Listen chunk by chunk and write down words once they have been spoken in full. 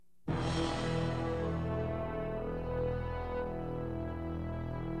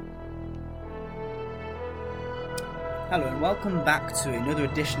Hello and welcome back to another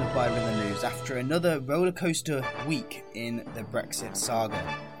edition of Bible in the News after another rollercoaster week in the Brexit saga.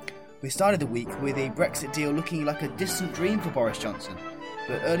 We started the week with a Brexit deal looking like a distant dream for Boris Johnson,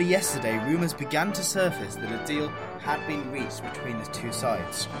 but early yesterday rumours began to surface that a deal had been reached between the two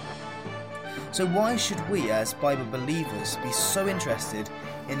sides. So why should we as Bible believers be so interested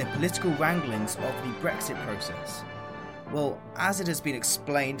in the political wranglings of the Brexit process? Well, as it has been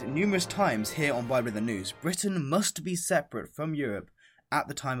explained numerous times here on Bible in the News, Britain must be separate from Europe at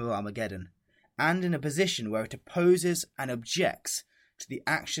the time of Armageddon, and in a position where it opposes and objects to the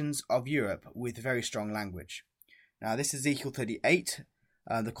actions of Europe with very strong language. Now, this is Ezekiel 38,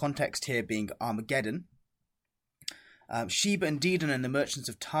 the context here being Armageddon. Sheba and Dedan and the merchants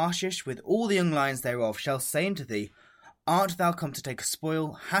of Tarshish, with all the young lions thereof, shall say unto thee, Art thou come to take a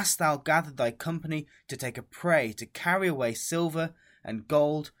spoil? Hast thou gathered thy company to take a prey, to carry away silver and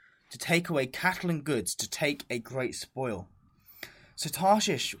gold, to take away cattle and goods, to take a great spoil? So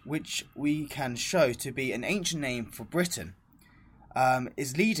Tarshish, which we can show to be an ancient name for Britain,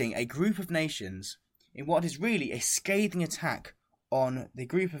 is leading a group of nations in what is really a scathing attack on the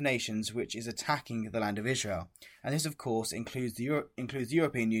group of nations which is attacking the land of Israel. And this, of course, includes the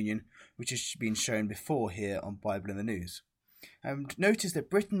European Union, which has been shown before here on Bible in the News. And notice that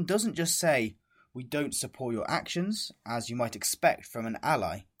Britain doesn't just say, we don't support your actions, as you might expect from an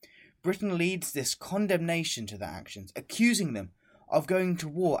ally. Britain leads this condemnation to their actions, accusing them of going to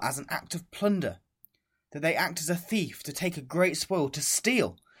war as an act of plunder, that they act as a thief to take a great spoil, to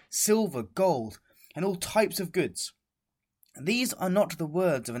steal silver, gold, and all types of goods. These are not the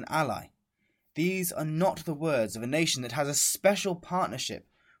words of an ally. These are not the words of a nation that has a special partnership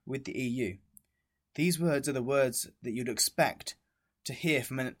with the EU. These words are the words that you'd expect to hear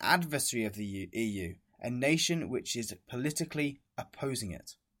from an adversary of the EU, a nation which is politically opposing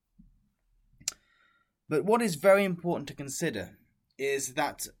it. But what is very important to consider is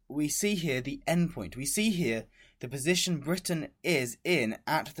that we see here the endpoint. We see here the position Britain is in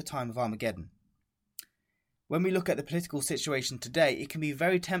at the time of Armageddon. When we look at the political situation today, it can be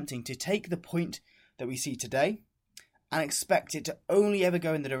very tempting to take the point that we see today and expect it to only ever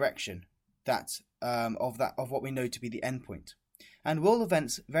go in the direction of what we know to be the end point. And world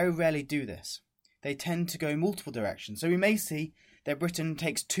events very rarely do this. They tend to go in multiple directions. So we may see that Britain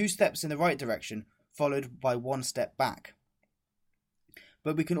takes 2 steps in the right direction, followed by 1 step back.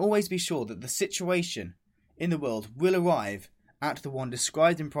 But we can always be sure that the situation in the world will arrive at the one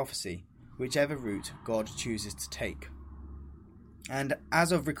described in prophecy, whichever route God chooses to take. And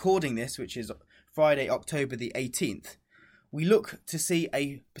as of recording this, which is Friday, October the 18th, we look to see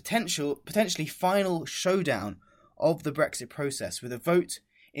a potentially final showdown of the Brexit process with a vote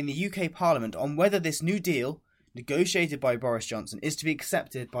in the UK Parliament on whether this new deal, negotiated by Boris Johnson, is to be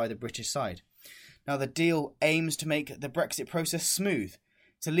accepted by the British side. Now, the deal aims to make the Brexit process smooth,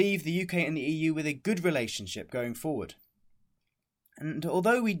 to leave the UK and the EU with a good relationship going forward. And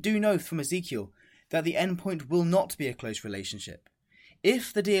although we do know from Ezekiel that the end point will not be a close relationship,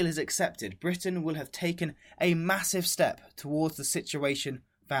 if the deal is accepted, Britain will have taken a massive step towards the situation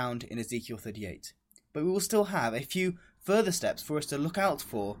found in Ezekiel 38. But we will still have a few further steps for us to look out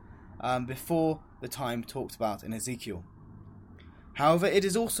for before the time talked about in Ezekiel. However, it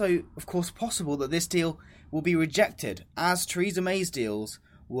is also, of course, possible that this deal will be rejected, as Theresa May's deals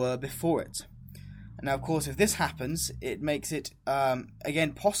were before it. Now, of course, if this happens, it makes it,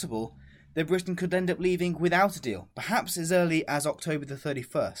 again, possible that Britain could end up leaving without a deal, perhaps as early as October the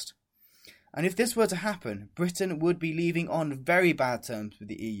 31st. And if this were to happen, Britain would be leaving on very bad terms with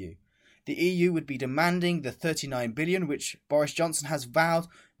the EU. The EU would be demanding the $39 billion which Boris Johnson has vowed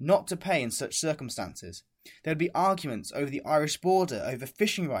not to pay in such circumstances. There would be arguments over the Irish border, over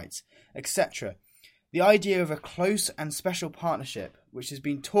fishing rights, etc. The idea of a close and special partnership, which has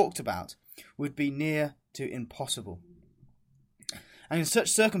been talked about, would be near to impossible. And in such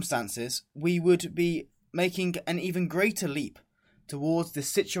circumstances, we would be making an even greater leap towards the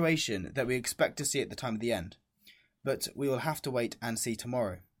situation that we expect to see at the time of the end. But we will have to wait and see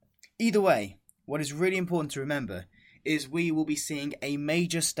tomorrow. Either way, what is really important to remember is we will be seeing a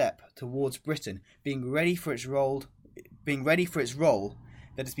major step towards Britain being ready for its role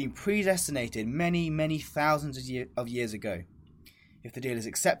that has been predestinated many thousands of years ago. If the deal is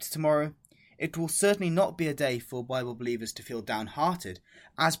accepted tomorrow, it will certainly not be a day for Bible believers to feel downhearted,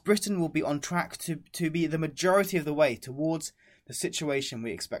 as Britain will be on track to be the majority of the way towards the situation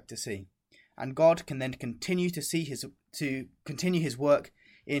we expect to see, and God can then continue his work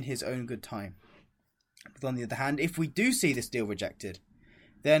in his own good time. But on the other hand, if we do see this deal rejected,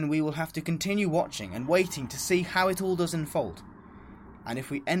 then we will have to continue watching and waiting to see how it all does unfold. And if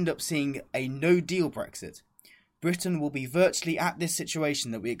we end up seeing a no-deal Brexit, Britain will be virtually at this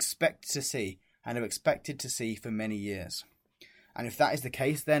situation that we expect to see and have expected to see for many years. And if that is the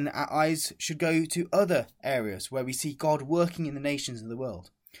case, then our eyes should go to other areas where we see God working in the nations of the world.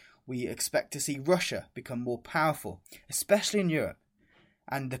 We expect to see Russia become more powerful, especially in Europe,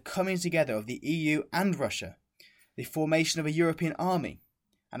 and the coming together of the EU and Russia, the formation of a European army,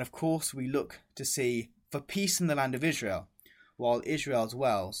 and of course we look to see for peace in the land of Israel, while Israel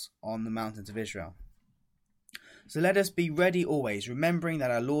dwells on the mountains of Israel. So let us be ready always, remembering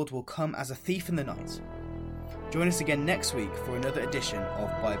that our Lord will come as a thief in the night. Join us again next week for another edition of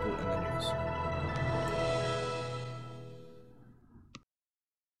Bible in the News.